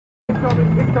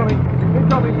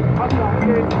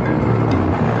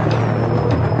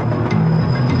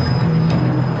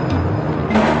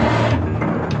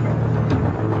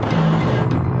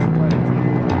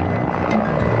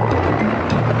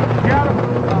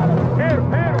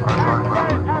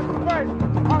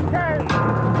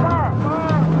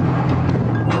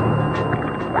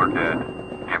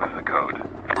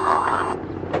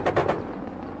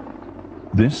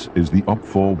This is the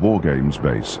OP-4 War Games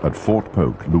base at Fort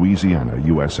Polk, Louisiana,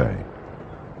 USA.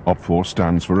 OP-4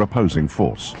 stands for Opposing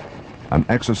Force, an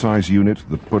exercise unit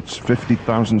that puts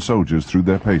 50,000 soldiers through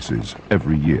their paces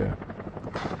every year.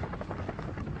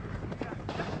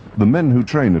 The men who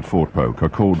train at Fort Polk are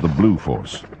called the Blue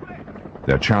Force.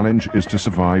 Their challenge is to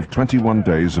survive 21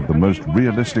 days of the most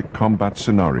realistic combat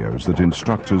scenarios that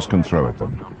instructors can throw at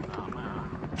them.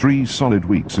 3 solid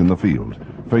weeks in the field,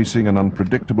 facing an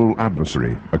unpredictable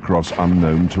adversary across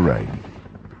unknown terrain.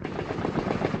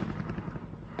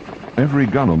 Every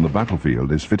gun on the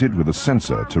battlefield is fitted with a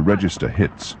sensor to register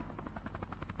hits.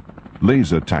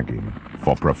 Laser tagging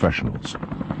for professionals.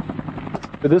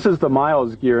 This is the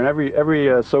miles gear, and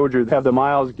every soldier have the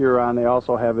miles gear on. They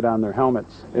also have it on their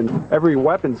helmets. And every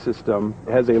weapon system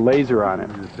has a laser on it.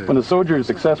 When a soldier is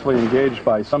successfully engaged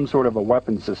by some sort of a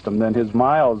weapon system, then his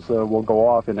miles will go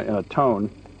off in a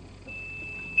tone.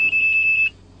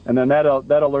 And then that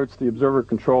alerts the observer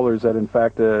controllers that, in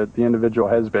fact, the individual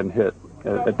has been hit.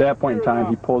 At that point in time,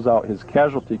 he pulls out his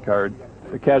casualty card.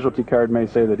 The casualty card may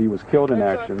say that he was killed in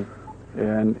action,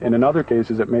 and in other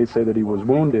cases, it may say that he was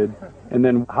wounded, and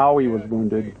then how he was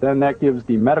wounded. Then that gives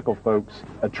the medical folks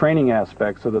a training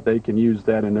aspect so that they can use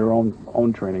that in their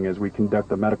own training as we conduct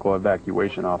the medical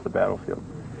evacuation off the battlefield.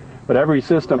 But every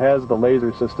system has the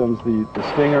laser systems, the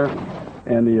Stinger,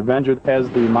 and the Avenger has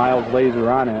the miles laser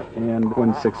on it, and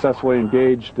when successfully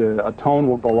engaged, a tone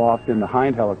will go off in the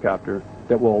Hind helicopter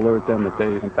that will alert them that they,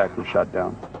 in fact, were shot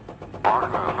down.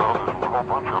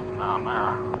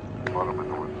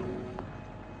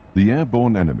 The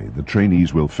airborne enemy the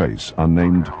trainees will face are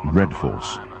named Red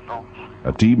Force,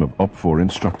 a team of OP-4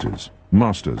 instructors,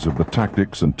 masters of the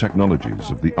tactics and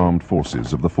technologies of the armed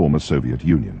forces of the former Soviet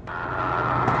Union.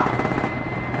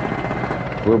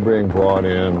 We're being brought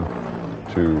in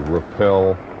to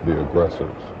repel the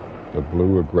aggressors, the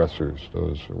blue aggressors,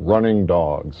 those running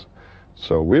dogs.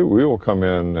 So we will come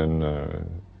in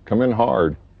and come in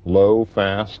hard, low,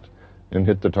 fast, and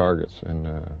hit the targets,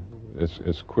 and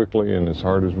as quickly and as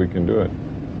hard as we can do it.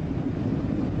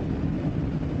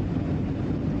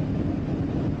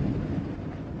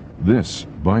 This,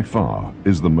 by far,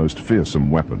 is the most fearsome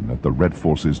weapon at the Red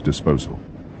Force's disposal.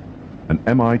 An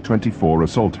Mi-24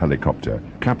 assault helicopter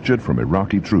captured from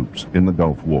Iraqi troops in the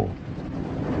Gulf War.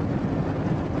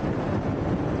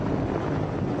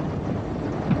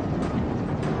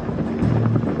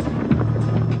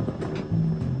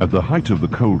 At the height of the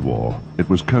Cold War, it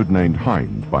was codenamed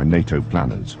Hind by NATO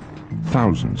planners.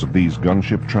 Thousands of these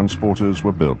gunship transporters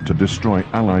were built to destroy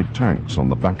Allied tanks on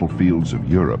the battlefields of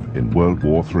Europe in World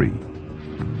War III.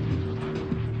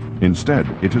 Instead,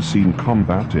 it has seen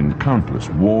combat in countless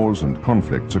wars and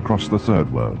conflicts across the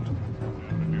Third World.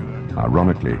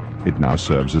 Ironically, it now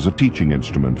serves as a teaching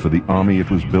instrument for the army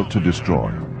it was built to destroy.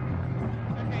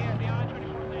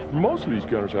 Most of these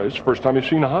gunners, it's the first time they've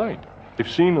seen a Hind. They've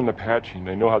seen an Apache, and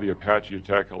they know how the Apache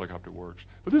attack helicopter works.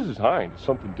 But this is Hind, it's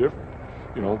something different.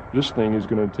 You know, this thing is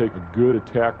going to take a good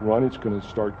attack run. It's going to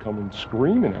start coming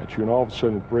screaming at you, and all of a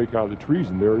sudden it break out of the trees,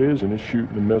 and there it is, and it's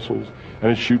shooting the missiles,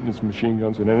 and it's shooting its machine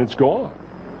guns, and then it's gone.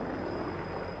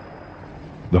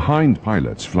 The Hind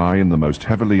pilots fly in the most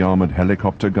heavily armored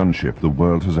helicopter gunship the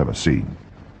world has ever seen.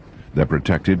 They're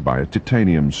protected by a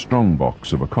titanium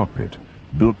strongbox of a cockpit,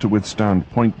 built to withstand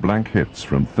point-blank hits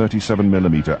from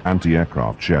 37mm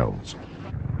anti-aircraft shells.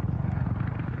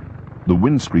 The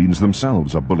windscreens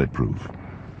themselves are bulletproof.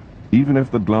 Even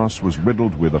if the glass was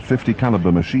riddled with a .50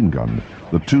 caliber machine gun,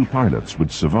 the 2 pilots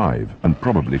would survive and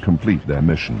probably complete their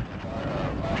mission.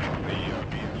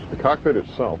 The cockpit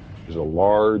itself is a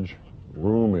large,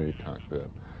 roomy cockpit.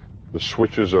 The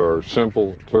switches are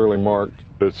simple, clearly marked.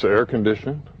 It's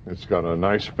air-conditioned. It's got a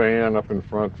nice fan up in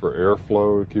front for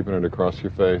airflow, keeping it across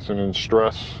your face. And in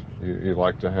stress, you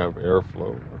like to have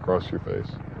airflow across your face.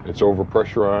 It's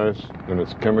overpressurized, and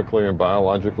it's chemically and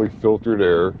biologically filtered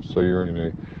air, so you're in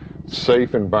a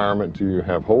safe environment till you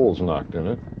have holes knocked in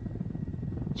it.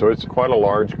 So it's quite a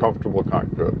large, comfortable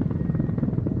cockpit.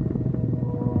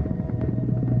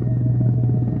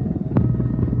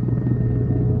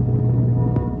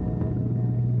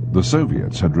 The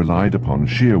Soviets had relied upon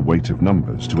sheer weight of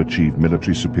numbers to achieve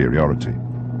military superiority.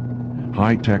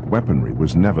 high-tech weaponry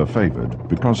was never favored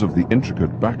because of the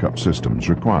intricate backup systems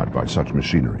required by such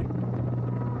machinery.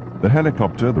 The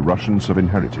helicopter the Russians have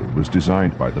inherited was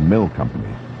designed by the Mill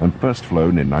Company and first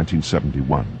flown in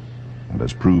 1971, and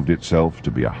has proved itself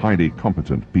to be a highly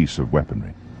competent piece of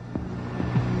weaponry.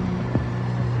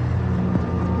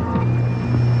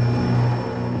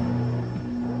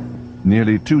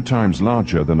 Nearly 2 times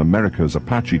larger than America's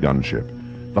Apache gunship,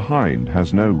 the Hind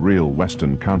has no real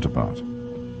Western counterpart.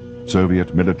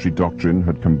 Soviet military doctrine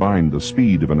had combined the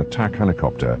speed of an attack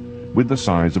helicopter with the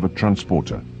size of a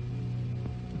transporter.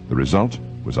 The result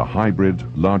was a hybrid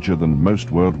larger than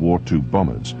most World War II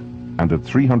bombers, and at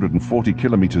 340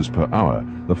 kilometers per hour,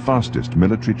 the fastest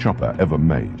military chopper ever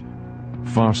made.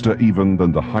 Faster even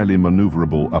than the highly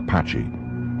maneuverable Apache.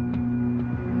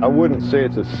 I wouldn't say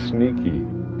it's a sneaky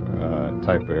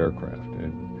type of aircraft.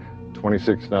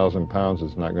 26,000 pounds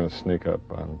is not going to sneak up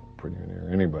on pretty near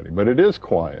anybody, but it is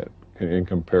quiet in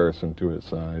comparison to its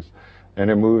size, and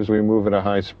we move at a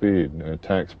high speed,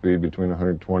 attack speed between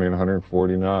 120 and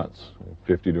 140 knots,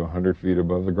 50 to 100 feet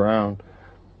above the ground.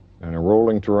 And a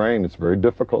rolling terrain, it's very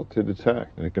difficult to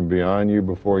detect, and it can be on you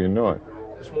before you know it.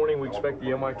 This morning we expect the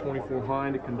Mi-24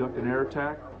 Hind to conduct an air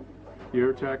attack. The air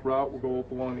attack route will go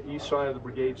up along the east side of the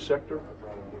brigade sector.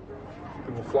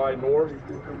 It will fly north,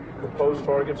 propose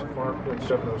targets at Mark Point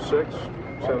 706,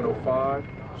 705,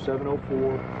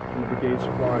 704, and the brigade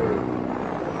supply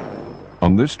area.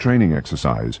 On this training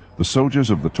exercise, the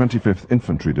soldiers of the 25th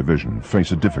Infantry Division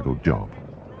face a difficult job.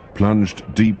 Plunged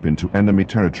deep into enemy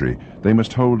territory, they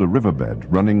must hold a riverbed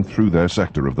running through their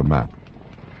sector of the map.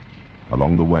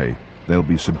 Along the way, they'll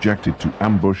be subjected to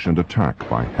ambush and attack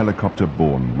by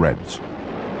helicopter-borne Reds.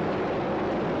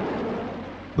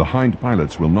 The Hind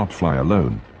pilots will not fly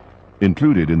alone.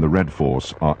 Included in the Red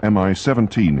Force are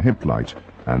Mi-17 Hiplite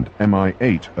and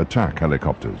Mi-8 attack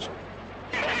helicopters.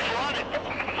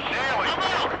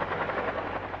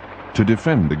 To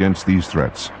defend against these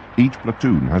threats, each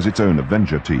platoon has its own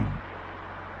Avenger team.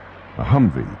 A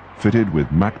Humvee fitted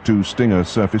with Mach 2 Stinger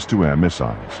surface-to-air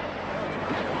missiles.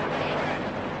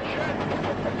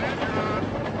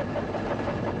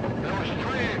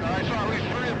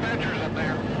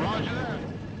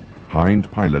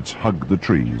 Hind pilots hug the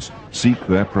trees, seek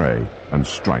their prey, and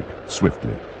strike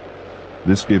swiftly.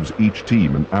 This gives each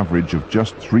team an average of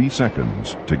just 3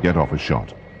 seconds to get off a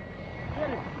shot.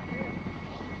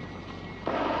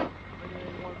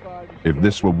 If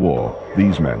this were war,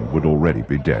 these men would already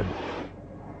be dead.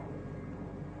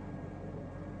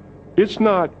 It's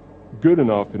not good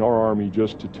enough in our Army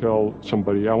just to tell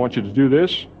somebody, I want you to do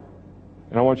this,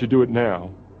 and I want you to do it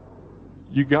now.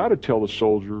 You got to tell the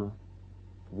soldier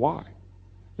why.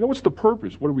 You know, what's the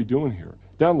purpose? What are we doing here?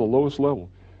 Down to the lowest level.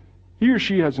 He or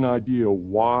she has an idea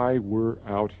why we're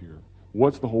out here.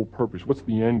 What's the whole purpose? What's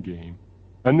the end game?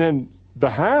 And then the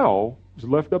how is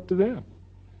left up to them.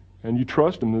 And you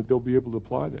trust them that they'll be able to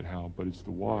apply that how, but it's the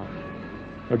why.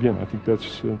 Again, I think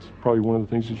that's probably one of the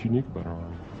things that's unique about our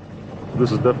Army.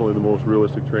 This is definitely the most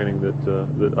realistic training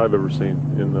that I've ever seen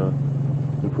in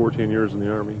 14 years in the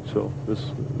Army, so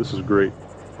this is great.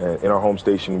 In our home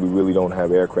station, we really don't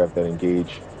have aircraft that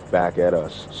engage back at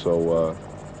us, so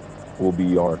we'll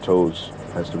be on our toes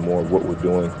as to more of what we're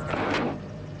doing.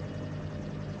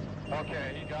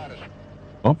 Okay, he got us.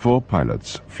 OPFOR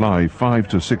pilots fly 5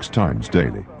 to 6 times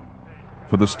daily.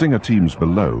 For the Stinger teams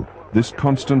below, this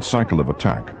constant cycle of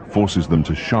attack forces them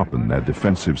to sharpen their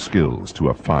defensive skills to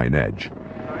a fine edge.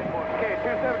 Okay,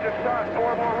 27 just shot,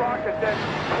 4 more rockets, and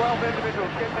 12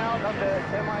 individuals getting out of the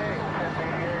MIA.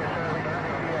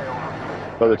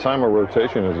 By the time our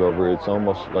rotation is over, it's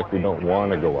almost like we don't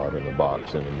want to go out in the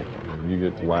box anymore. You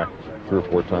get whacked 3 or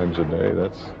 4 times a day.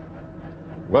 That's,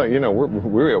 well, you know,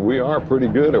 we are pretty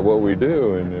good at what we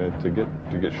do, and to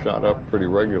get shot up pretty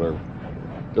regular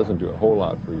doesn't do a whole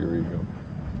lot for your ego.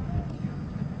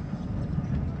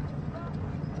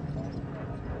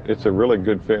 It's a really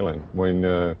good feeling when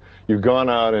you've gone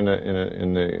out in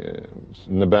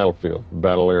the battlefield,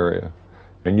 battle area,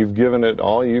 and you've given it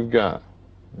all you've got,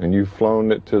 and you've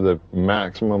flown it to the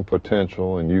maximum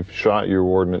potential, and you've shot your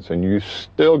ordnance, and you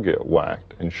still get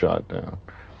whacked and shot down.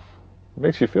 It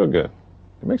makes you feel good.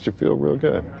 It makes you feel real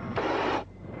good.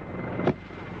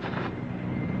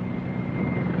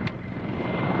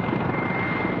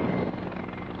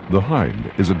 The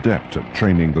Hind is adept at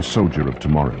training the soldier of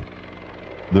tomorrow.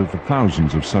 Though for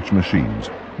thousands of such machines,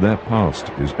 their past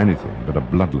is anything but a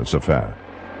bloodless affair.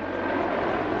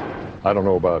 I don't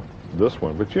know about this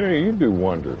one, but you know, you do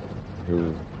wonder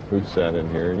who sat in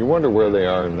here, and you wonder where they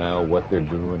are now, what they're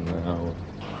doing now.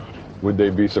 Would they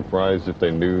be surprised if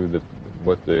they knew that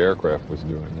what the aircraft was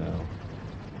doing now?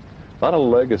 A lot of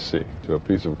legacy to a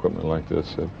piece of equipment like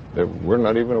this that we're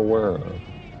not even aware of.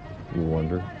 You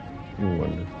wonder. You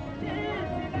wonder.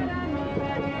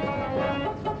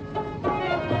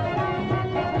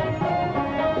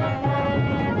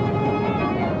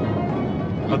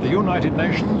 At the United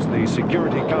Nations, the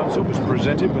Security Council was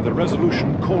presented with a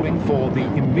resolution calling for the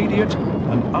immediate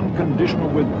and unconditional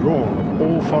withdrawal of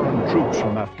all foreign troops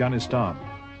from Afghanistan.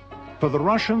 For the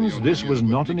Russians, this was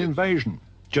not an invasion,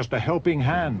 just a helping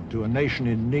hand to a nation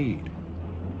in need.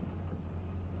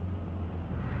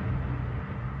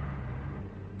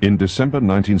 In December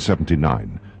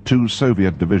 1979, 2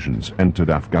 Soviet divisions entered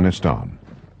Afghanistan.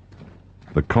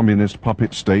 The communist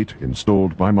puppet state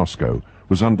installed by Moscow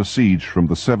was under siege from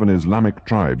the 7 Islamic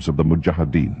tribes of the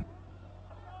Mujahideen.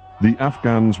 The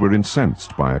Afghans were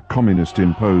incensed by a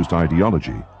communist-imposed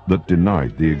ideology that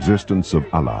denied the existence of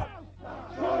Allah.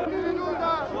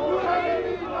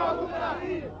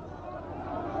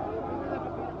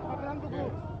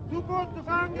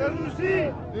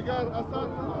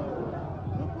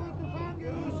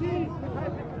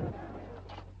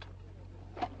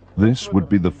 This would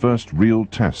be the first real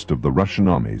test of the Russian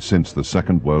army since the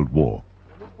Second World War.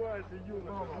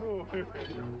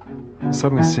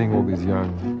 Suddenly seeing all these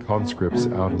young conscripts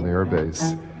out on the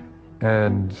airbase,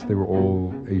 and they were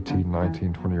all 18,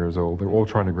 19, 20 years old. They were all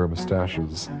trying to grow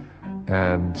mustaches.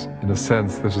 And in a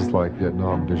sense, this is like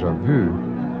Vietnam déjà vu.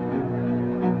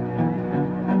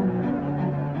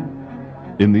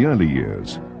 In the early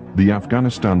years, the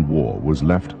Afghanistan war was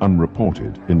left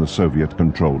unreported in the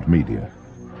Soviet-controlled media.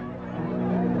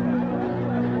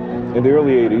 In the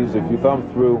early 80s, if you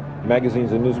thumbed through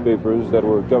magazines and newspapers that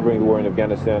were covering the war in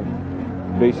Afghanistan,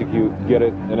 basically you get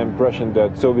an impression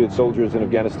that Soviet soldiers in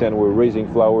Afghanistan were raising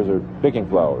flowers or picking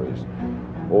flowers,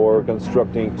 or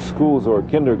constructing schools or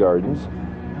kindergartens,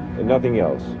 and nothing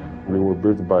else. We were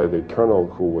briefed by the colonel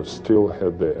who still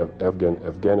had the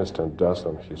Afghanistan dust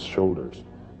on his shoulders.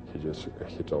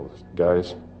 He told us,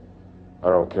 guys, I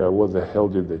don't care what the hell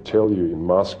did they tell you in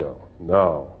Moscow.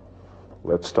 Now,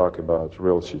 let's talk about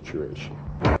real situation.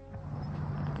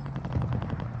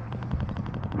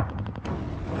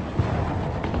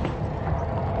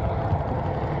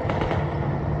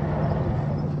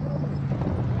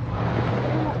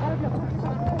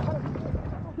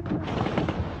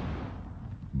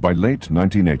 By late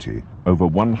 1980, over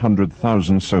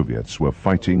 100,000 Soviets were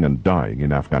fighting and dying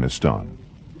in Afghanistan.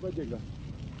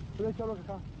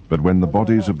 But when the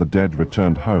bodies of the dead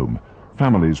returned home,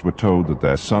 families were told that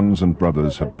their sons and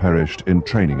brothers had perished in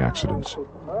training accidents.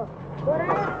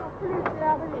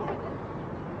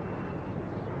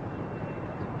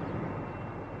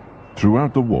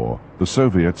 Throughout the war, the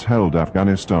Soviets held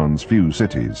Afghanistan's few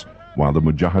cities, while the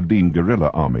Mujahideen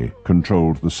guerrilla army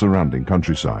controlled the surrounding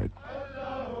countryside.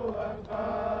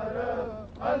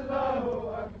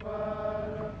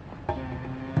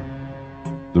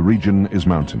 The region is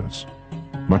mountainous.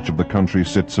 Much of the country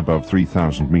sits above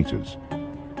 3,000 meters.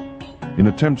 In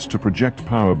attempts to project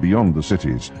power beyond the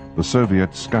cities, the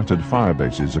Soviets scattered fire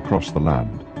bases across the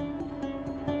land.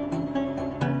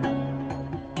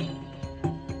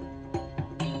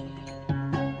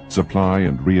 Supply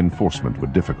and reinforcement were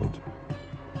difficult.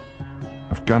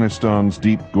 Afghanistan's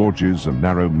deep gorges and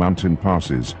narrow mountain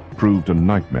passes proved a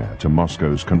nightmare to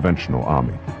Moscow's conventional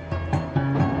army.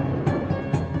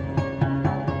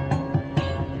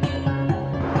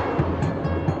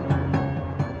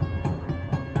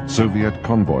 Soviet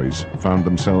convoys found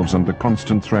themselves under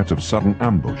constant threat of sudden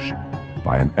ambush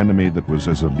by an enemy that was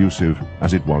as elusive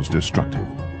as it was destructive.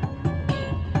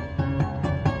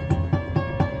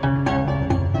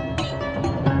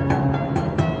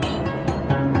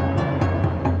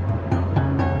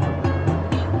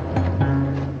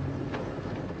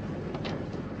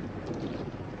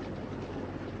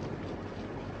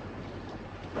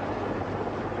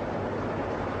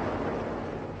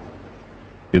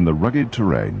 In the rugged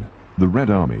terrain, the Red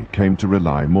Army came to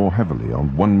rely more heavily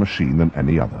on one machine than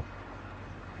any other.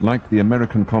 Like the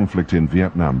American conflict in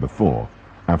Vietnam before,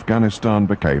 Afghanistan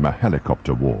became a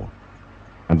helicopter war.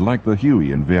 And like the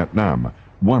Huey in Vietnam,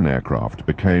 one aircraft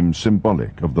became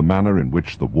symbolic of the manner in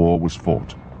which the war was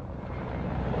fought.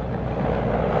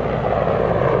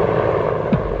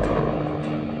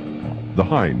 The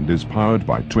Hind is powered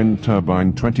by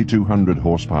twin-turbine 2200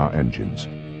 horsepower engines.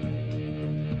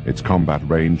 Its combat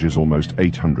range is almost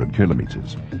 800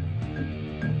 kilometers.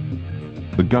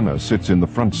 The gunner sits in the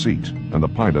front seat and the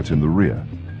pilot in the rear.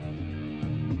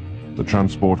 The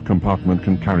transport compartment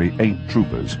can carry 8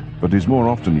 troopers, but is more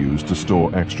often used to store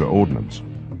extra ordnance.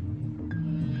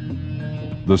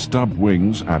 The stub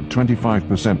wings add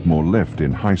 25% more lift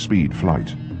in high-speed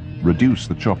flight. reduce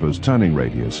the chopper's turning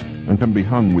radius and can be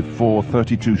hung with 4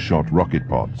 32-shot rocket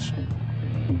pods.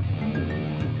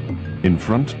 In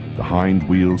front, the hind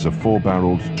wields a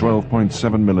 4-barreled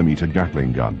 12.7mm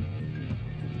Gatling gun.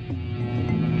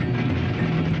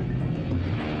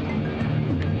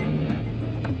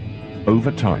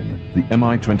 Over time, the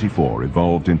Mi-24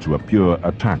 evolved into a pure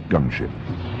attack gunship.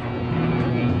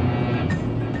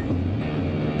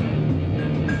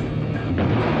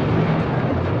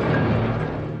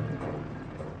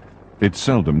 It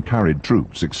seldom carried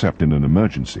troops except in an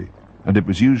emergency, and it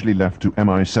was usually left to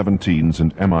Mi-17s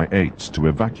and Mi-8s to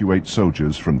evacuate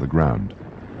soldiers from the ground.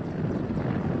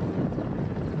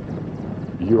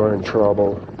 You are in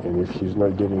trouble, and if he's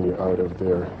not getting you out of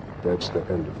there, that's the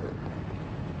end of it.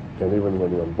 And even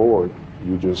when you're on board,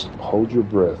 you just hold your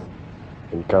breath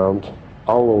and count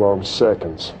all along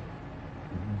seconds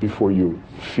before you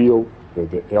feel that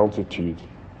the altitude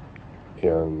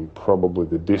and probably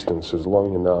the distance is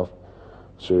long enough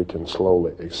so you can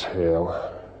slowly exhale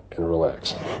and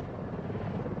relax.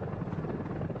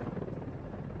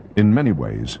 In many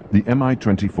ways, the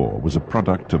Mi-24 was a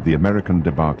product of the American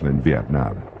debacle in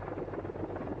Vietnam.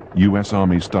 US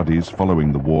Army studies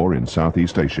following the war in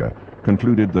Southeast Asia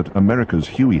concluded that America's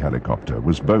Huey helicopter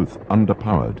was both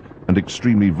underpowered and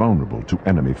extremely vulnerable to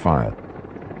enemy fire.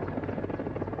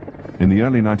 In the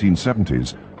early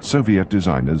 1970s, Soviet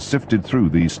designers sifted through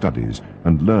these studies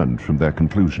and learned from their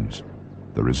conclusions.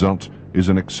 The result is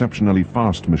an exceptionally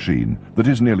fast machine that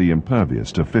is nearly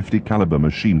impervious to 50 caliber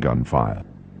machine gun fire.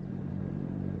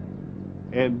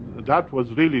 And that was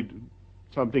really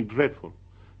something dreadful.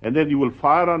 And then you will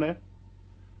fire on it,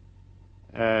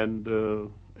 and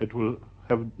it will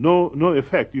have no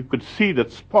effect. You could see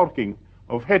that sparking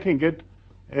of hitting it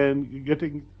and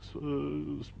getting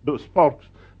sparks,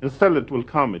 and still it will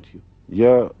come at you.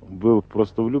 I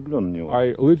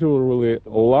literally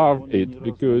loved it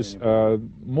because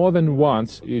more than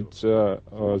once it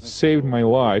saved my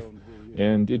life,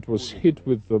 and it was hit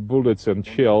with the bullets and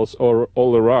shells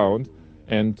all around,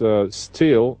 and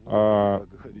still,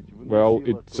 well,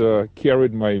 it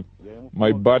carried my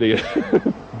body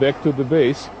back to the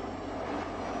base.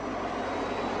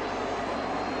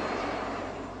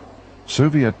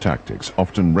 Soviet tactics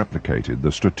often replicated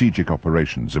the strategic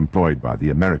operations employed by the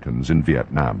Americans in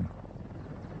Vietnam.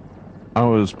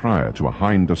 Hours prior to a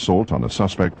hind assault on a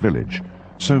suspect village,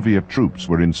 Soviet troops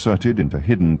were inserted into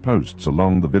hidden posts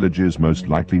along the village's most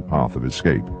likely path of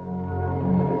escape.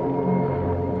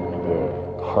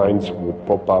 The hinds would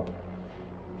pop up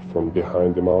from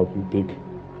behind the mountain peak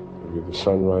with the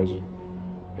sun rising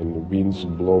and the winds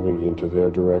blowing into their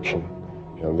direction.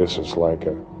 And this is like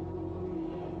a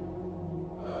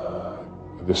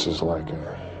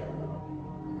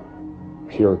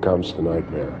here comes the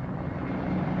nightmare.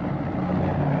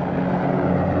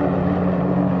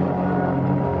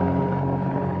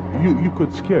 You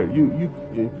could scare you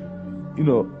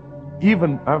know,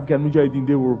 even Afghan Mujahideen,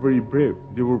 they were very brave,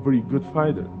 they were very good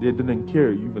fighters, they didn't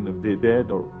care even if they're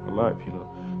dead or alive, you know.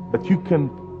 But you can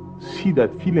see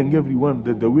that feeling, everyone,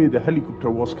 that the way the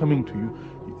helicopter was coming to you,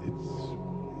 it's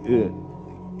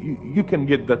you can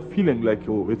get that feeling like,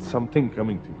 oh, it's something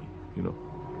coming to me, you know.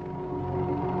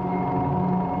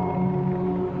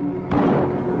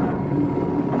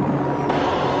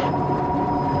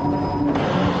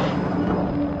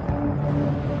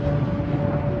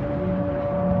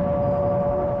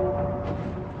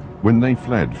 When they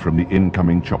fled from the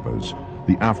incoming choppers,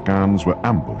 the Afghans were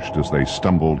ambushed as they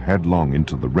stumbled headlong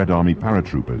into the Red Army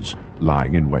paratroopers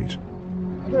lying in wait.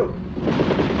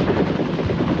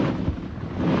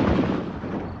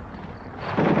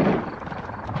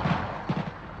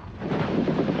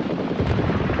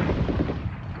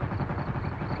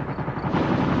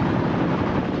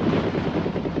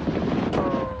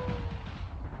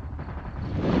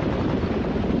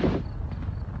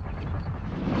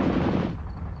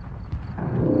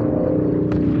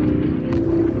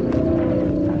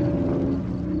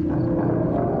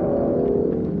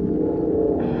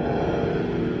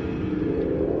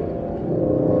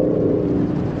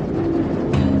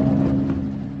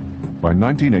 By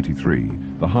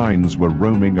 1983, the hinds were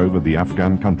roaming over the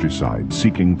Afghan countryside,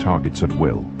 seeking targets at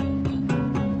will.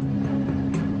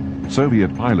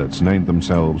 Soviet pilots named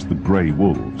themselves the Grey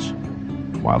Wolves,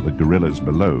 while the guerrillas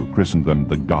below christened them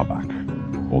the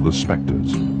Gabak, or the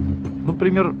Spectres.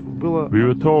 We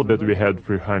were told that we had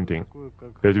free hunting,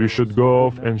 that we should go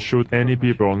off and shoot any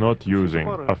people not using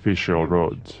official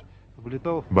roads.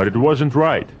 But it wasn't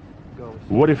right.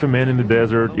 What if a man in the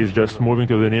desert is just moving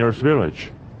to the nearest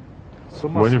village?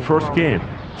 When we first came,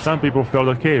 some people felt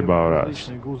okay about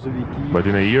us, but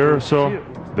in a year or so,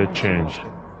 that changed.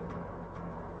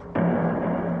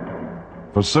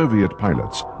 For Soviet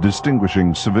pilots,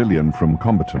 distinguishing civilian from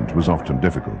combatant was often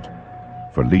difficult.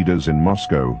 For leaders in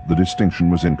Moscow, the distinction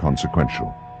was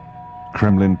inconsequential.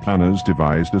 Kremlin planners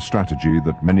devised a strategy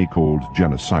that many called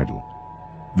genocidal.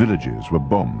 Villages were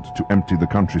bombed to empty the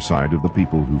countryside of the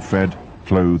people who fed,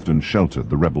 clothed and sheltered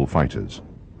the rebel fighters.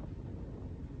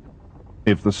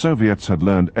 If the Soviets had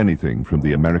learned anything from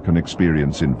the American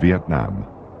experience in Vietnam,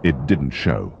 it didn't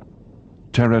show.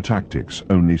 Terror tactics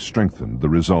only strengthened the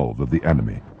resolve of the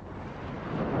enemy.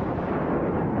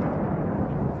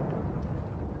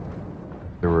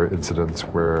 There were incidents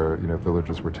where,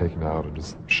 villages were taken out and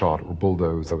just shot or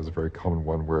bulldozed. That was a very common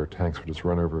one where tanks would just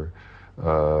run over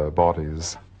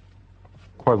bodies.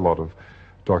 Quite a lot of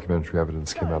documentary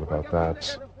evidence came out about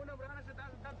that.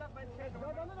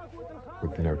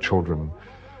 With, children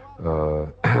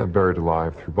buried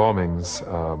alive through bombings,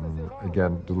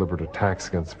 again, deliberate attacks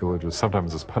against villages,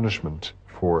 sometimes as punishment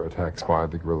for attacks by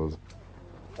the guerrillas.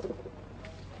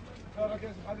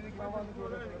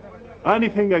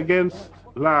 Anything against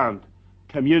land,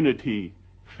 community,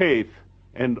 faith,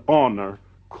 and honor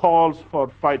calls for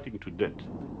fighting to death.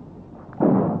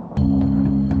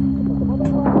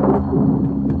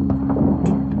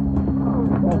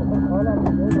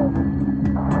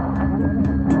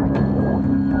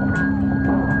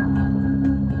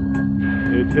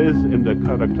 It is in the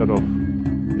character of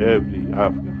every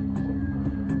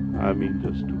Afghan. I mean,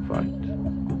 just to fight.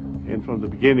 And from the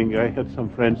beginning, I had some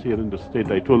friends here in the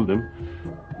state. I told them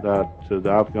that the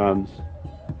Afghans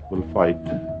will fight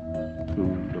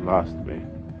to the last man.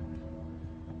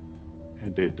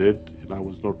 And they did, and I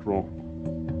was not wrong.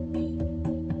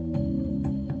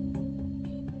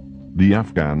 The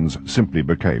Afghans simply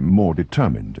became more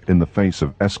determined in the face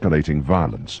of escalating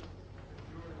violence.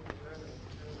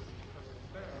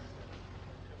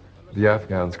 The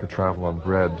Afghans could travel on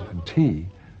bread and tea,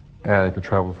 and they could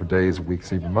travel for days,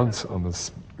 weeks, even months on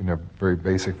this, very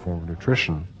basic form of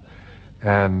nutrition,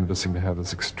 and they seem to have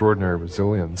this extraordinary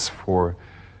resilience for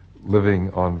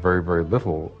living on very, very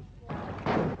little.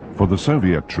 For the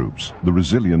Soviet troops, the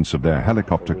resilience of their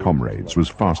helicopter comrades was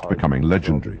fast becoming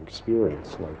legendary.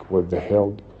 Experience, like what the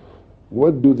hell,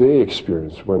 what do they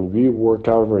experience when we were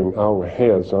covering our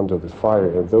heads under the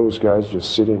fire and those guys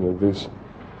just sitting in this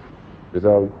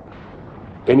without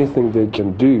anything they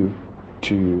can do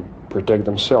to protect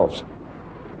themselves?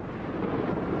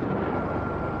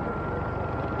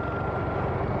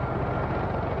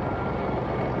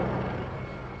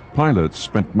 Pilots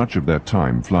spent much of their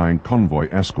time flying convoy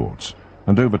escorts,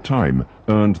 and over time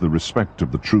earned the respect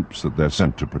of the troops that they're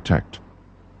sent to protect.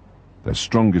 Their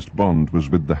strongest bond was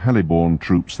with the heli-borne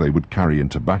troops they would carry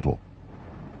into battle.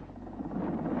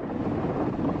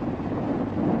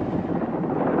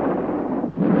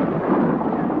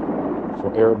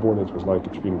 For airborne, it was like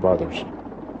between brothers.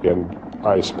 And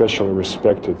I especially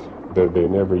respected that they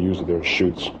never used their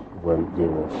chutes when they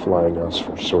were flying us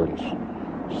for sorties.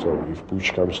 So if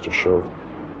push comes to shove,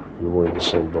 we were in the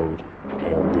same boat,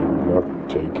 and they would not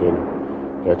take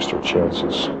any extra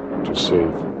chances to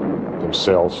save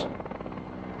themselves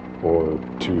or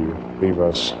to leave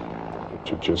us,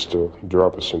 to just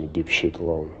drop us in the deep shit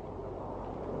alone.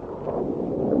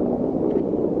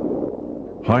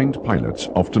 Hind pilots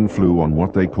often flew on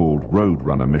what they called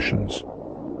roadrunner missions.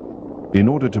 In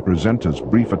order to present as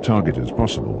brief a target as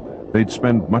possible, they'd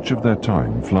spend much of their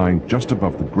time flying just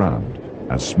above the ground,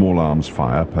 as small arms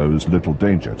fire posed little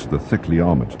danger to the thickly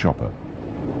armored chopper.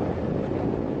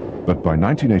 But by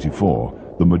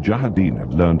 1984, the Mujahideen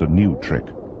had learned a new trick.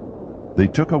 They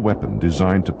took a weapon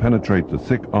designed to penetrate the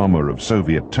thick armor of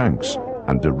Soviet tanks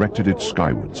and directed it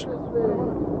skywards.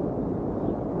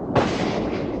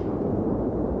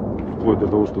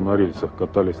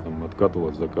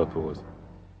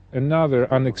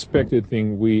 Another unexpected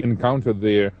thing we encountered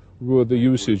there were the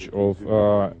usage of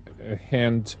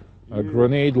hand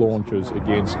grenade launchers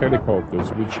against helicopters,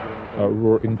 which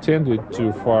were intended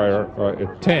to fire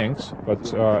at tanks,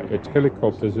 but at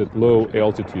helicopters at low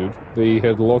altitude. They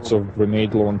had lots of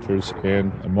grenade launchers,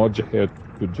 and a Mujahid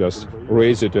could just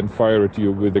raise it and fire at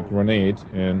you with a grenade,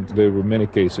 and there were many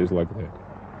cases like that.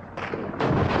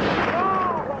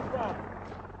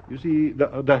 You see,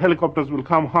 the helicopters will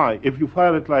come high. If you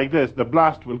fire it like this, the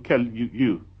blast will kill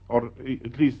you or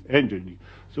at least injure you.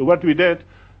 So what we did,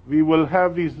 we will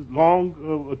have these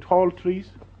long, tall trees,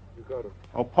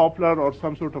 or poplar or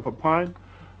some sort of a pine.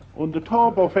 On the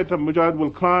top of it, a Mujahid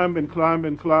will climb and climb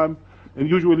and climb, and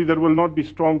usually there will not be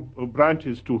strong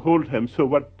branches to hold him. So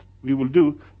what we will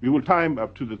do, we will tie him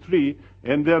up to the tree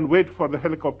and then wait for the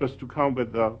helicopters to come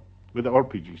with the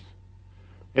RPGs.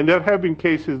 And there have been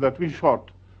cases that we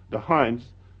shot the hinds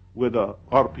with the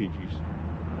RPGs.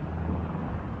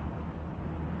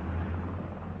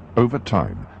 Over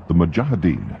time, the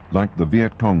Mujahideen, like the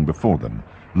Viet Cong before them,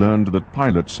 learned that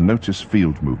pilots notice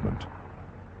field movement.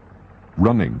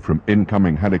 Running from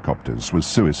incoming helicopters was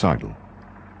suicidal.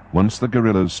 Once the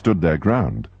guerrillas stood their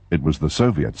ground, it was the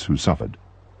Soviets who suffered.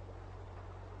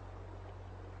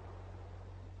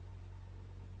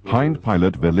 Hind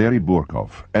pilot Valery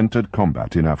Burkov entered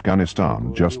combat in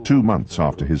Afghanistan just 2 months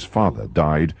after his father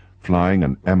died flying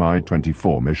an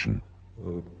Mi-24 mission.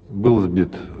 Another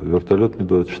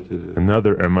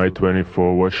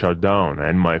Mi-24 was shot down,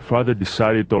 and my father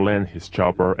decided to land his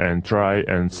chopper and try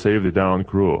and save the downed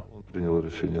crew.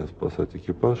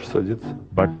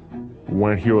 But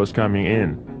when he was coming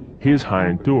in, his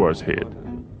Hind too was hit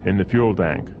in the fuel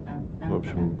tank.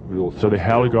 So the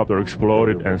helicopter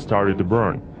exploded and started to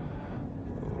burn.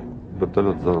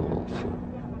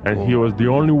 And he was the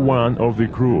only one of the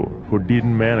crew who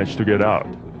didn't manage to get out.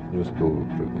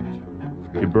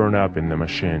 He burned up in the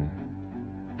machine.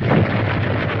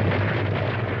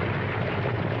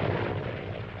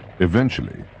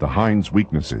 Eventually, the Hind's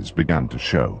weaknesses began to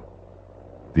show.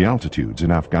 The altitudes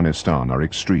in Afghanistan are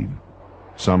extreme.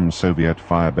 Some Soviet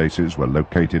fire bases were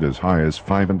located as high as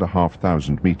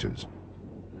 5,500 meters.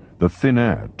 The thin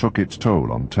air took its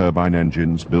toll on turbine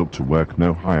engines built to work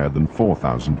no higher than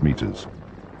 4,000 meters.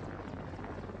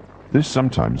 This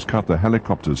sometimes cut the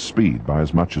helicopter's speed by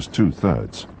as much as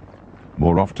 2/3.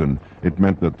 More often, it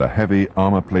meant that the heavy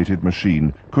armor-plated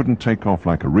machine couldn't take off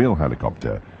like a real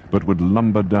helicopter, but would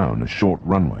lumber down a short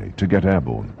runway to get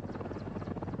airborne.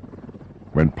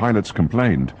 When pilots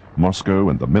complained, Moscow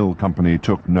and the Mill Company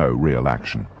took no real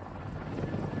action.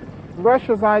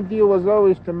 Russia's idea was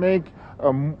always to make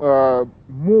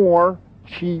more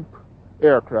cheap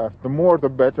aircraft. The more the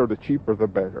better, the cheaper the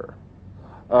better.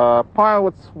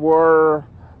 Pilots were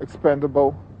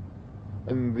expendable.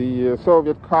 In the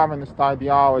Soviet communist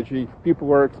ideology, people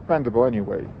were expendable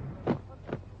anyway.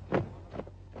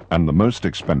 And the most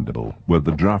expendable were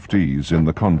the draftees in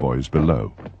the convoys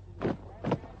below.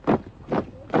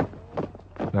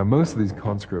 Now, most of these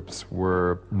conscripts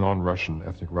were non-Russian,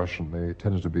 ethnic Russian. They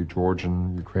tended to be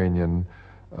Georgian, Ukrainian,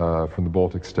 from the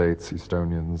Baltic states,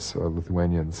 Estonians,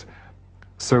 Lithuanians.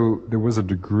 So there was a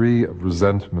degree of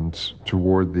resentment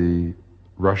toward the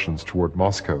Russians, toward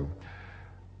Moscow.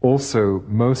 Also,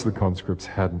 most of the conscripts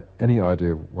hadn't any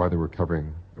idea why they were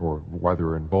covering or why they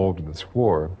were involved in this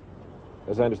war.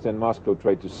 As I understand, Moscow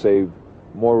tried to save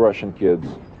more Russian kids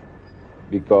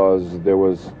because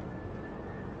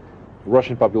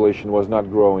Russian population was not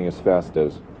growing as fast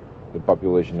as the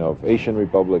population of Asian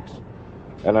republics,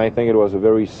 and I think it was a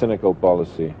very cynical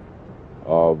policy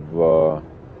of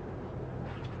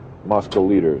Moscow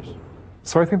leaders.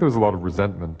 So I think there was a lot of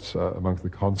resentment amongst the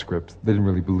conscripts. They didn't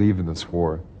really believe in this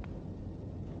war.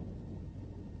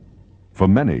 For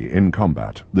many in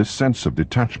combat, this sense of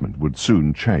detachment would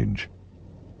soon change.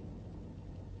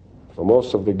 For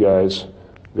most of the guys,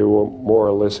 they were more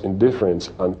or less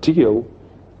indifferent until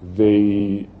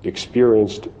they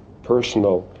experienced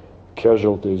personal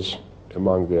casualties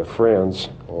among their friends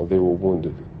or they were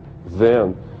wounded.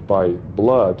 Then, by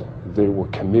blood, they were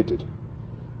committed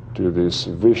to this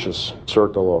vicious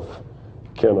circle of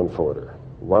cannon fodder.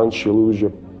 Once you lose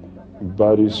your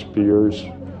buddies, peers,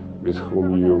 with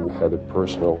whom you had a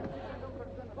personal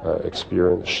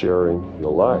experience sharing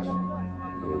your life,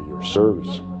 your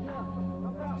service,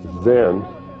 then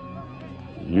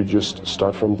you just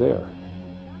start from there.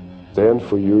 Then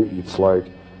for you, it's like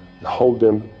the whole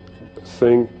damn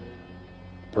thing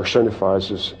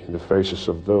personifies in the faces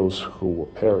of those who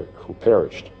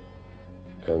perished.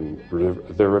 And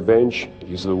the revenge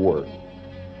is the word.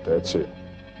 That's it.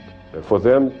 And for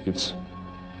them,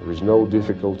 there is no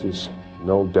difficulties,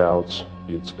 no doubts.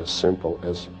 It's as simple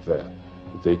as that.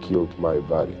 They killed my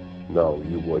body. Now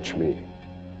you watch me.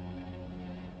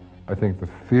 I think the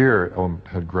fear element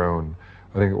had grown.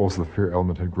 I think also the fear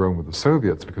element had grown with the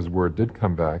Soviets because word did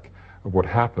come back of what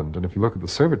happened. And if you look at the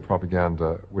Soviet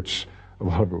propaganda, which a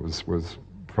lot of it was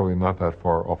probably not that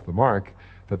far off the mark,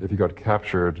 that if you got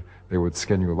captured, they would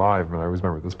skin you alive. I mean, I always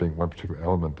remember this being one particular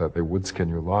element, that they would skin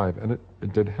you alive, and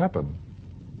it did happen.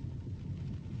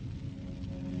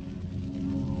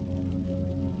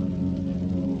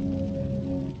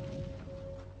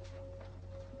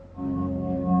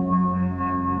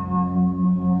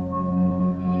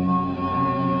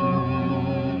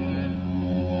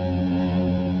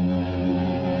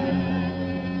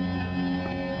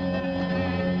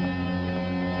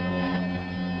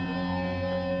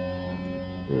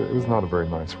 It was not a very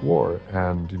nice war,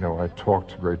 and I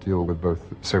talked a great deal with both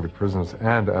Soviet prisoners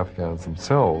and Afghans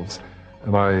themselves,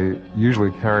 and I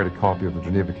usually carried a copy of the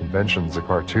Geneva Conventions, a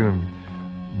cartoon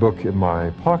book, in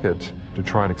my pocket, to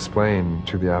try and explain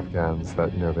to the Afghans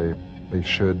that, they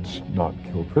should not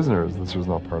kill prisoners. This was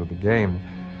not part of the game.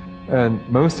 And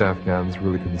most Afghans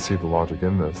really couldn't see the logic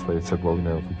in this. They said, well,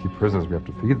 if we keep prisoners, we have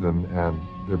to feed them, and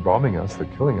they're bombing us, they're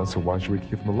killing us, so why should we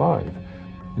keep them alive?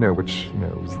 Which,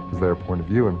 was their point of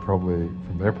view, and probably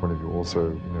from their point of view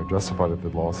also, justified if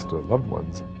they'd lost loved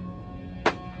ones.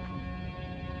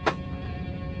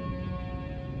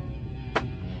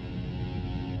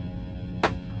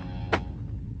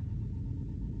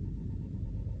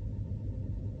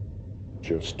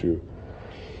 Just to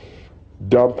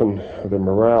dampen the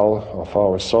morale of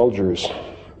our soldiers,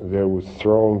 they would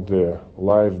throw the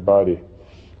live body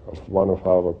of one of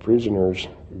our prisoners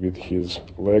with his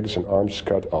legs and arms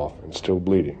cut off and still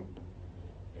bleeding.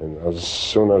 And as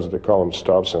soon as the column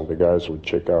stops and the guys would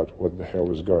check out what the hell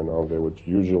is going on, they would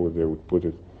put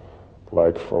it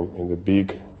like in the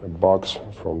big box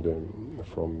from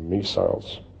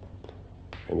missiles,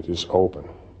 and it is open.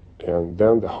 And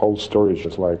then the whole story is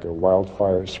just like a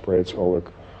wildfire, spreads all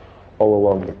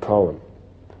along the column.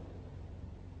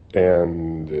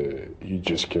 And you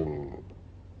just can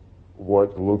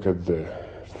look at the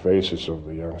faces of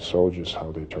the young soldiers,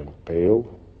 how they turn pale,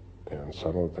 and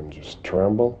some of them just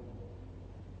tremble.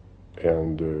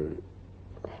 And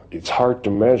it's hard to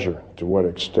measure to what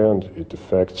extent it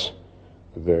affects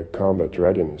the combat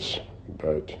readiness,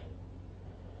 but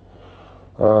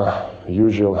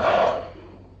usually,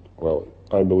 well,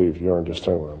 I believe you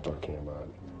understand what I'm talking about.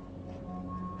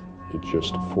 It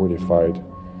just fortified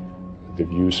the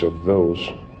views of those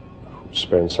who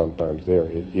spent some time there.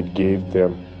 It gave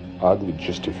them ugly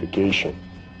justification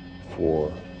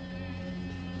for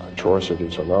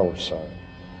atrocities on our side.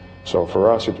 So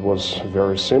for us it was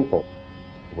very simple.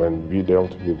 When we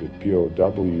dealt with the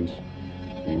POWs,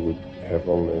 we would have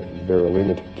only very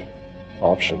limited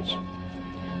options.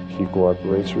 He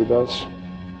cooperates with us.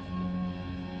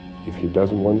 If he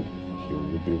doesn't want, he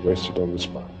will be wasted on the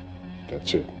spot.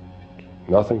 That's it.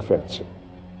 Nothing fancy.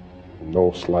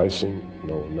 No slicing,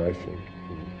 no knifing,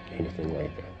 anything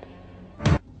like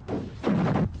that.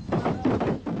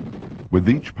 With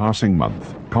each passing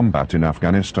month, combat in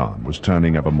Afghanistan was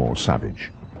turning ever more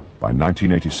savage. By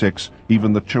 1986,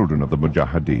 even the children of the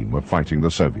Mujahideen were fighting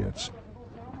the Soviets.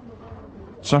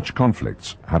 Such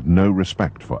conflicts had no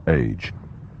respect for age.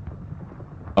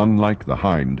 Unlike the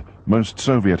Hind, most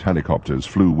Soviet helicopters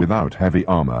flew without heavy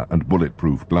armor and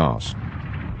bulletproof glass.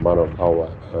 One of our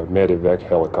Mayday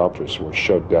helicopters was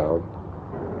shot down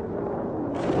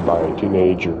by a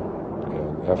teenager,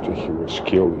 and after he was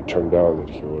killed, it turned out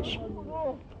that he was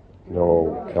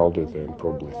no elder than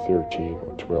probably 13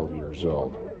 or 12 years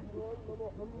old.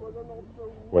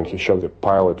 When he shot the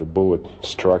pilot, a bullet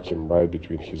struck him right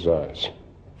between his eyes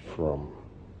from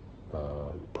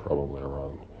probably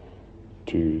around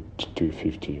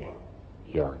 250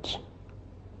 yards.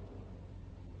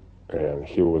 And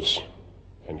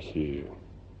he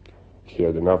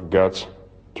had enough guts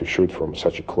to shoot from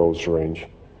such a close range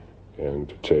and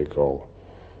to take all.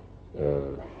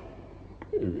 And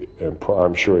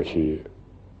I'm sure he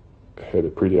had a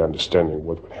pretty understanding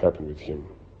what would happen with him,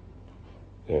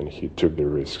 and he took the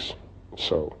risks.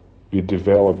 So we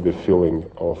developed the feeling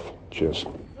of just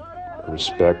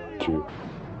respect to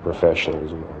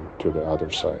professionalism and to the other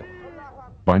side.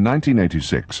 By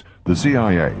 1986, the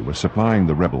CIA was supplying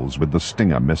the rebels with the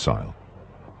Stinger missile.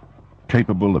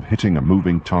 Capable of hitting a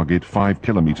moving target 5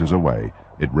 kilometers away,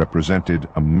 it represented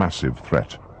a massive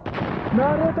threat.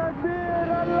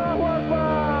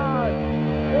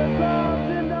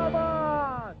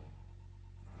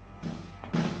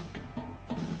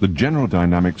 The General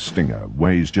Dynamics Stinger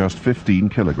weighs just 15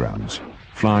 kilograms,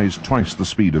 flies twice the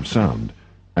speed of sound,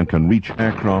 and can reach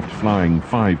aircraft flying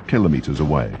 5 kilometers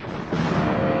away.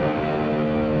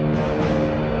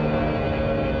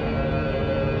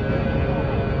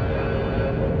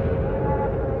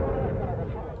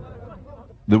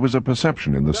 There was a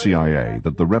perception in the CIA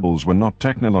that the rebels were not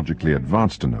technologically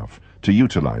advanced enough to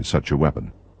utilize such a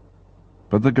weapon.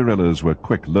 But the guerrillas were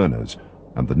quick learners,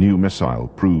 and the new missile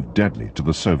proved deadly to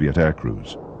the Soviet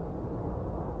aircrews.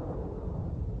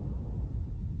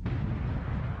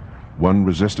 One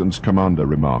resistance commander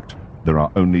remarked, "There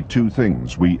are only 2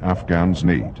 things we Afghans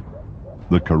need: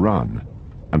 the Quran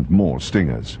and more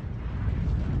Stingers."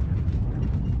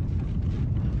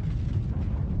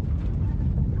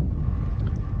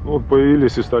 Well,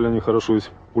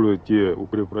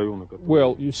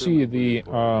 you see, the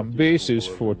basis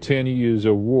for 10 years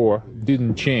of war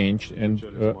didn't change, and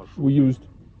we used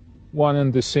one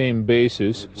and the same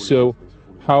basis. So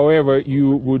However,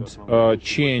 you would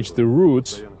change the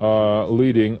routes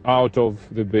leading out of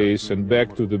the base and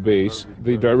back to the base.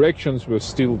 The directions were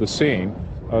still the same,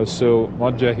 so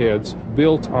Mujaheds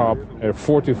built up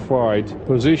fortified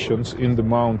positions in the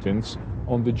mountains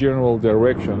on the general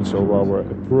directions of our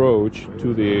approach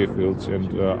to the airfields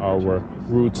and our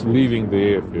routes leaving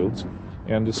the airfields.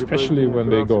 And especially when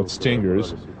they got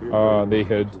stingers, they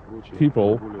had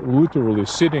people literally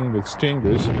sitting with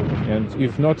stingers, and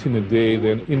if not in a day,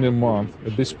 then in a month,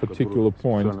 at this particular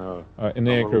point, an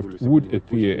aircraft would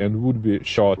appear and would be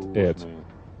shot at.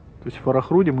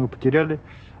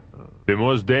 The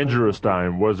most dangerous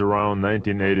time was around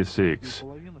 1986.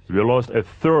 We lost a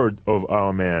third of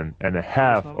our men and a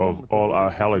half of all our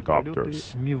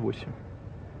helicopters.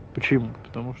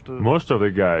 Most of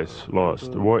the guys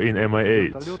lost were in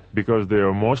Mi-8s because they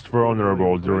are most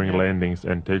vulnerable during landings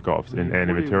and takeoffs in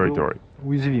enemy territory.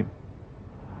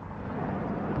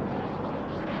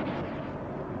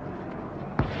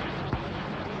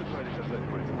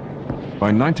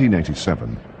 By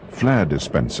 1987, flare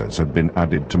dispensers had been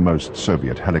added to most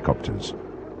Soviet helicopters.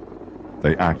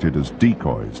 They acted as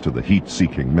decoys to the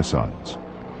heat-seeking missiles.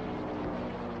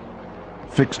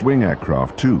 Fixed-wing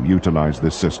aircraft too utilized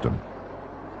this system.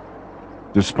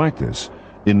 Despite this,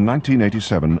 in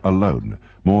 1987 alone,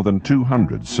 more than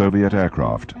 200 Soviet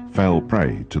aircraft fell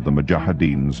prey to the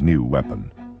Mujahideen's new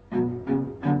weapon.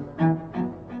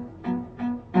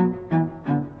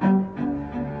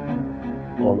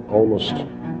 Almost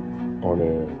on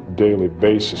a daily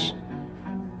basis,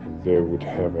 they would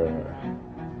have a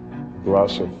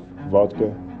glass of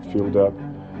vodka filled up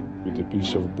with a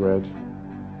piece of bread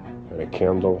and a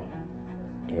candle,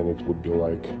 and it would be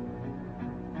like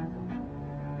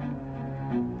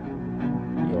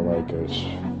a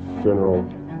funeral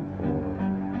or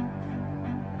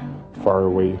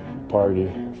faraway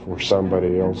party for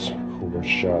somebody else who was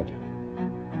shot.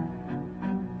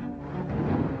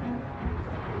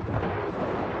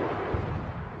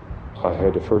 I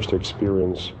had the first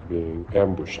experience being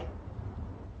ambushed,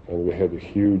 and we had a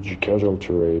huge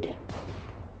casualty rate,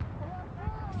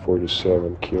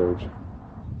 47 killed,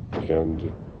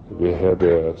 and we had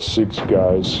 6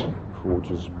 guys who were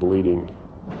just bleeding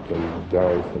and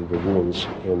dying from the wounds,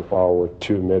 and our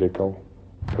 2 medical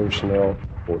personnel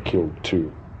were killed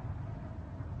too.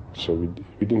 So we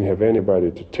didn't have anybody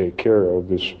to take care of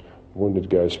these wounded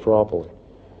guys properly,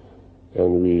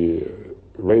 and we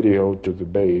radioed to the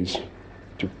base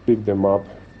to pick them up.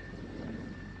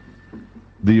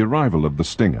 The arrival of the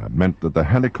Stinger meant that the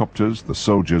helicopters the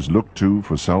soldiers looked to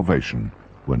for salvation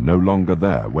were no longer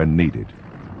there when needed.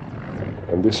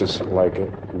 And this is like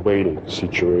a waiting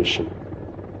situation.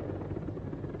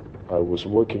 I was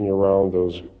walking around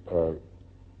those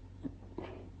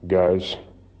guys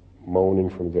moaning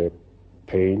from their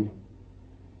pain,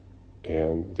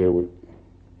 and they would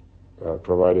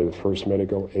provide the first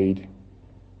medical aid,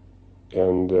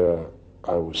 and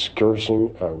I was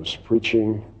cursing, I was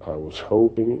preaching, I was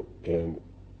hoping, and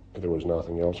there was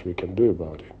nothing else we can do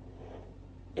about it.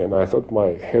 And I thought my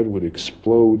head would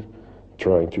explode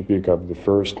trying to pick up the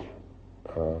first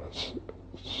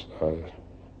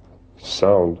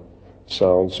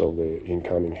sounds of the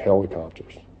incoming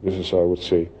helicopters. This is, I would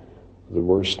say, the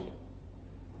worst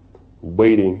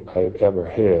waiting I've ever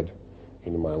had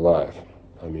in my life.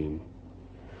 I mean,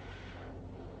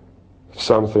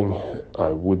 something I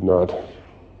would not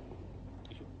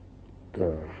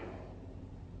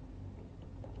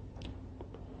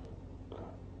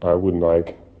I wouldn't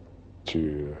like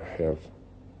to have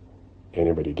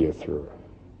anybody get through.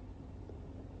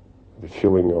 The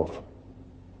feeling of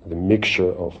the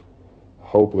mixture of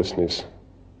hopelessness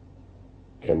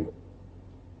and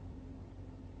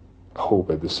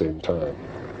hope at the same time.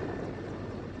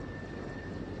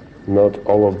 Not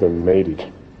all of them made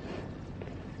it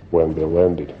when they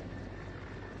landed.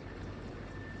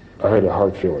 I had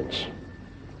hard feelings.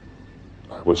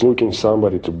 I was looking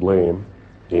somebody to blame,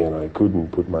 and I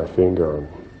couldn't put my finger on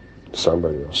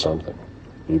somebody or something.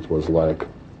 It was like,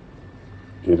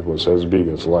 it was as big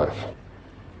as life.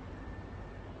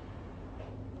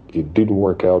 It didn't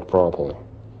work out properly.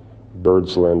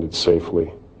 Birds landed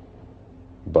safely,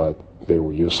 but they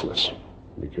were useless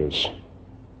because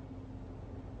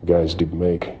guys didn't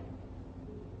make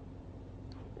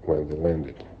when they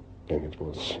landed, and it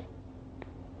was,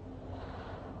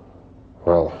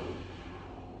 well,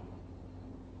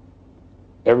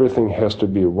 everything has to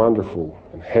be wonderful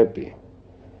and happy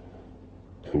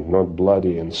and not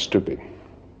bloody and stupid,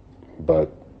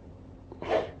 but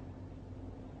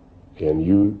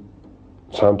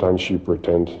sometimes you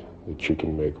pretend that you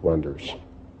can make wonders.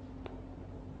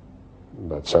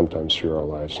 but sometimes you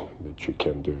realize that you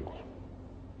can't do it.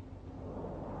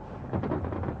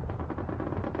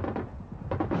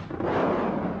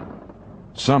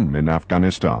 Some in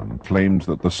Afghanistan claimed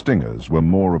that the Stingers were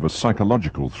more of a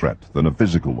psychological threat than a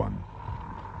physical one.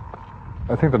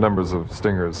 I think the numbers of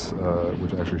Stingers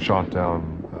which actually shot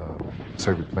down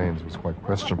Soviet planes was quite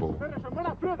questionable.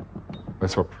 I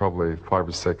saw probably 5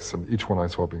 or 6, and each one I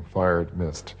saw being fired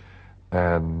missed.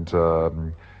 And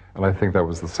I think that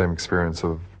was the same experience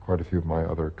of quite a few of my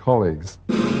other colleagues.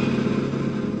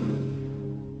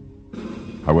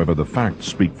 However, the facts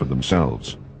speak for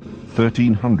themselves.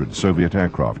 1,300 Soviet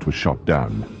aircraft were shot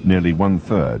down, nearly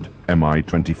 1/3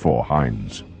 Mi-24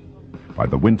 Hinds. By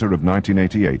the winter of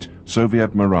 1988,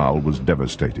 Soviet morale was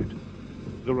devastated.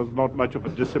 There was not much of a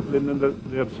discipline in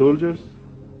their soldiers.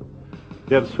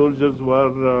 Their soldiers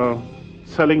were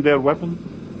selling their weapons,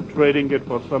 trading it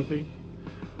for something.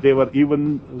 They were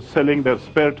even selling their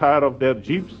spare tire of their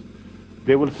jeeps.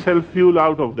 They will sell fuel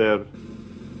out of their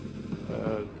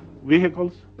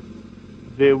vehicles.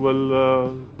 They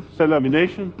will sell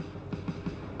ammunition.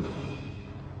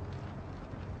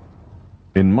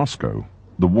 In Moscow,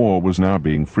 the war was now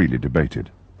being freely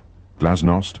debated.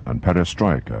 Glasnost and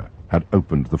Perestroika had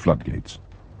opened the floodgates.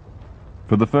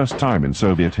 For the first time in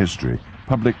Soviet history,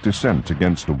 public dissent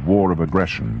against a war of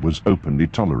aggression was openly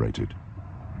tolerated.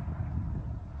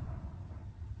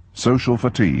 Social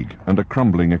fatigue and a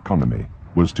crumbling economy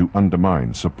was to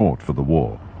undermine support for the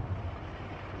war.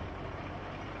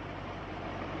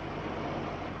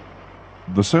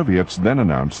 The Soviets then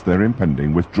announced their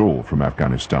impending withdrawal from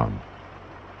Afghanistan.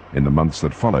 In the months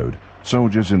that followed,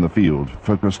 soldiers in the field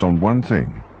focused on one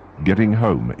thing: getting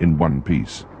home in one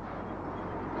piece.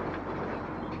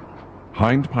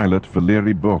 Hind pilot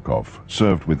Valery Burkov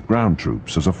served with ground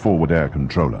troops as a forward air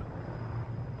controller.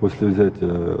 When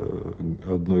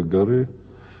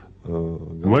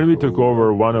we took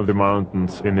over one of the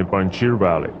mountains in the Panjshir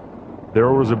Valley,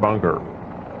 there was a bunker.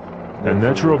 A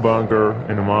natural bunker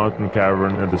in a mountain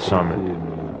cavern at the summit.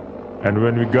 And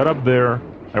when we got up there,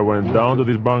 I went down to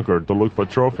this bunker to look for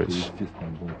trophies.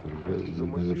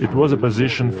 It was a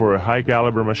position for a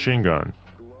high-caliber machine gun.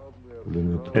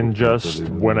 And just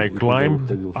when I climbed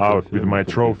out with my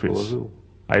trophies,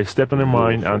 I stepped on a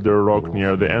mine under a rock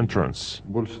near the entrance.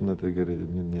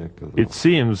 It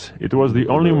seems it was the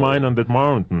only mine on that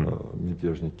mountain.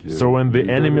 So when the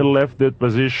enemy left that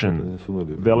position,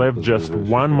 they left just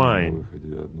one mine,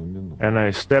 and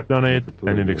I stepped on it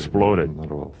and it exploded.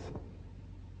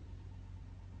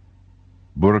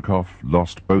 Burkov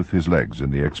lost both his legs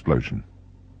in the explosion.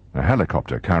 A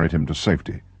helicopter carried him to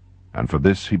safety, and for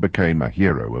this he became a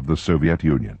hero of the Soviet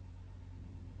Union.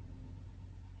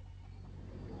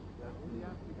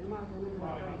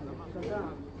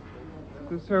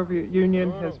 The Soviet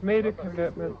Union has made a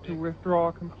commitment to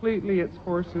withdraw completely its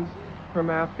forces from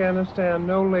Afghanistan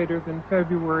no later than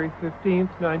February 15,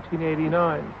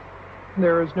 1989.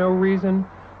 There is no reason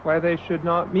why they should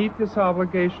not meet this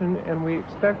obligation, and we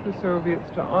expect the Soviets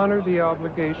to honor the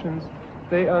obligations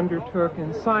they undertook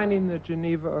in signing the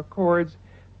Geneva Accords.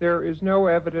 There is no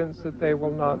evidence that they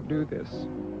will not do this.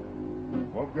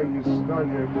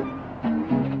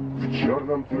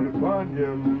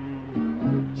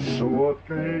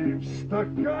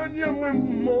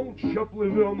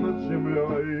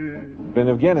 In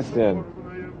Afghanistan,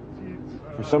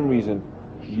 for some reason,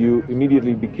 you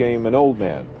immediately became an old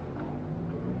man,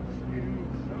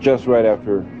 just right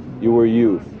after you were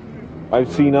youth.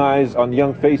 I've seen eyes on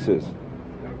young faces,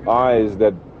 eyes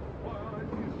that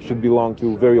should belong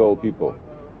to very old people,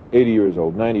 80 years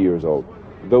old, 90 years old.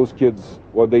 Those kids,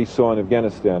 what they saw in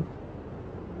Afghanistan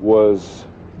was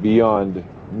beyond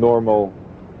normal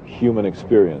human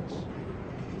experience.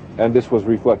 And this was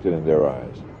reflected in their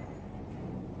eyes.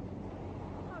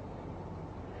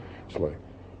 It's like,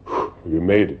 we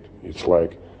made it. It's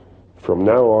like, from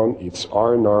now on, it's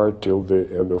R&R till the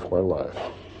end of my life.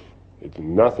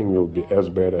 Nothing will be as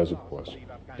bad as it was.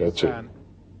 That's it.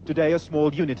 Today, a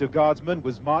small unit of guardsmen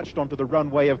was marched onto the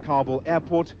runway of Kabul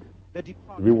airport.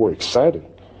 We were excited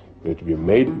that we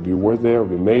made it, we were there,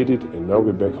 we made it, and now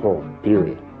we're back home,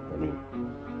 period. I mean,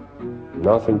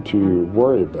 nothing to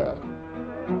worry about.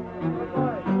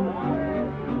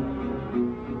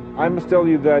 I must tell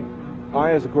you that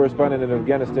I, as a correspondent in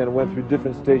Afghanistan, went through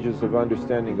different stages of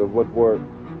understanding of what war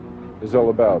is all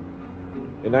about.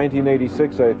 In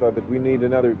 1986, I thought that we need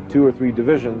another 2 or 3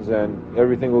 divisions and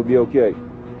everything will be okay.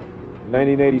 In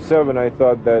 1987, I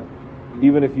thought that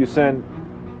even if you send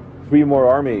 3 more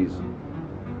armies,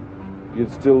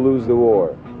 you'd still lose the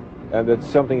war, and that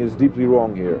something is deeply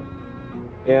wrong here.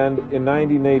 And in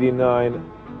 1989,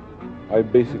 I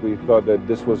basically thought that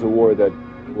this was a war that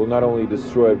will not only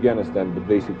destroy Afghanistan, but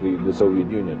basically the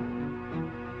Soviet Union.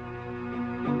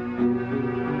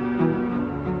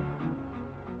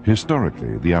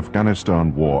 Historically, the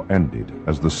Afghanistan war ended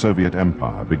as the Soviet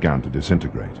Empire began to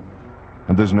disintegrate,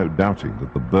 and there's no doubting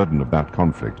that the burden of that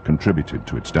conflict contributed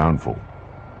to its downfall.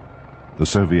 The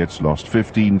Soviets lost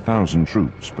 15,000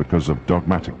 troops because of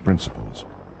dogmatic principles.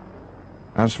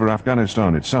 As for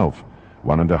Afghanistan itself,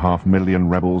 1.5 million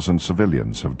rebels and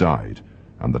civilians have died,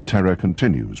 and the terror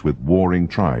continues with warring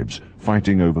tribes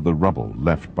fighting over the rubble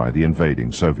left by the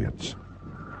invading Soviets.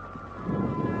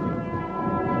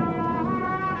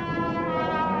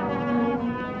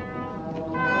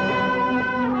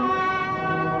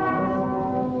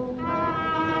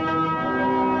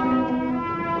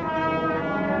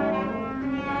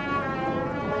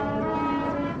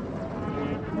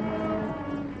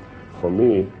 For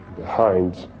me, the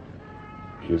hind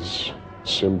is a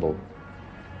symbol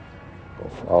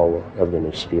of our Afghan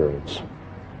experience.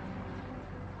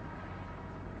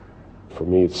 For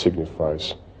me, it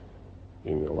signifies,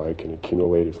 like an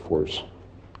accumulated force,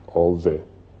 all the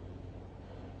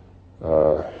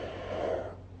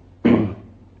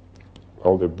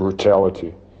all the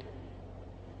brutality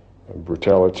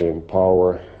and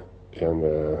power and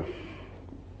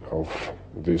of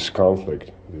this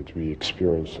conflict that we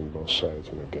experienced on both sides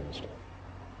in Afghanistan.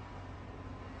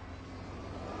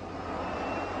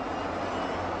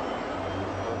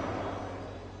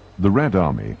 The Red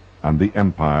Army and the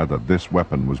empire that this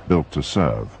weapon was built to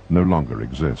serve no longer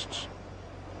exists.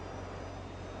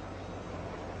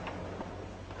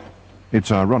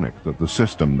 It's ironic that the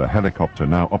system the helicopter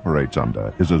now operates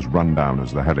under is as run down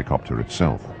as the helicopter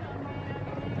itself.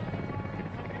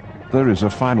 There is a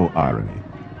final irony.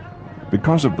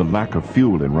 Because of the lack of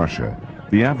fuel in Russia,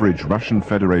 the average Russian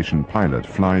Federation pilot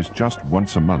flies just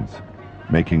once a month,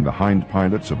 making the hind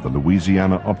pilots of the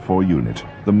Louisiana OPFOR unit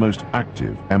the most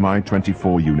active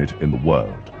Mi-24 unit in the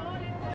world.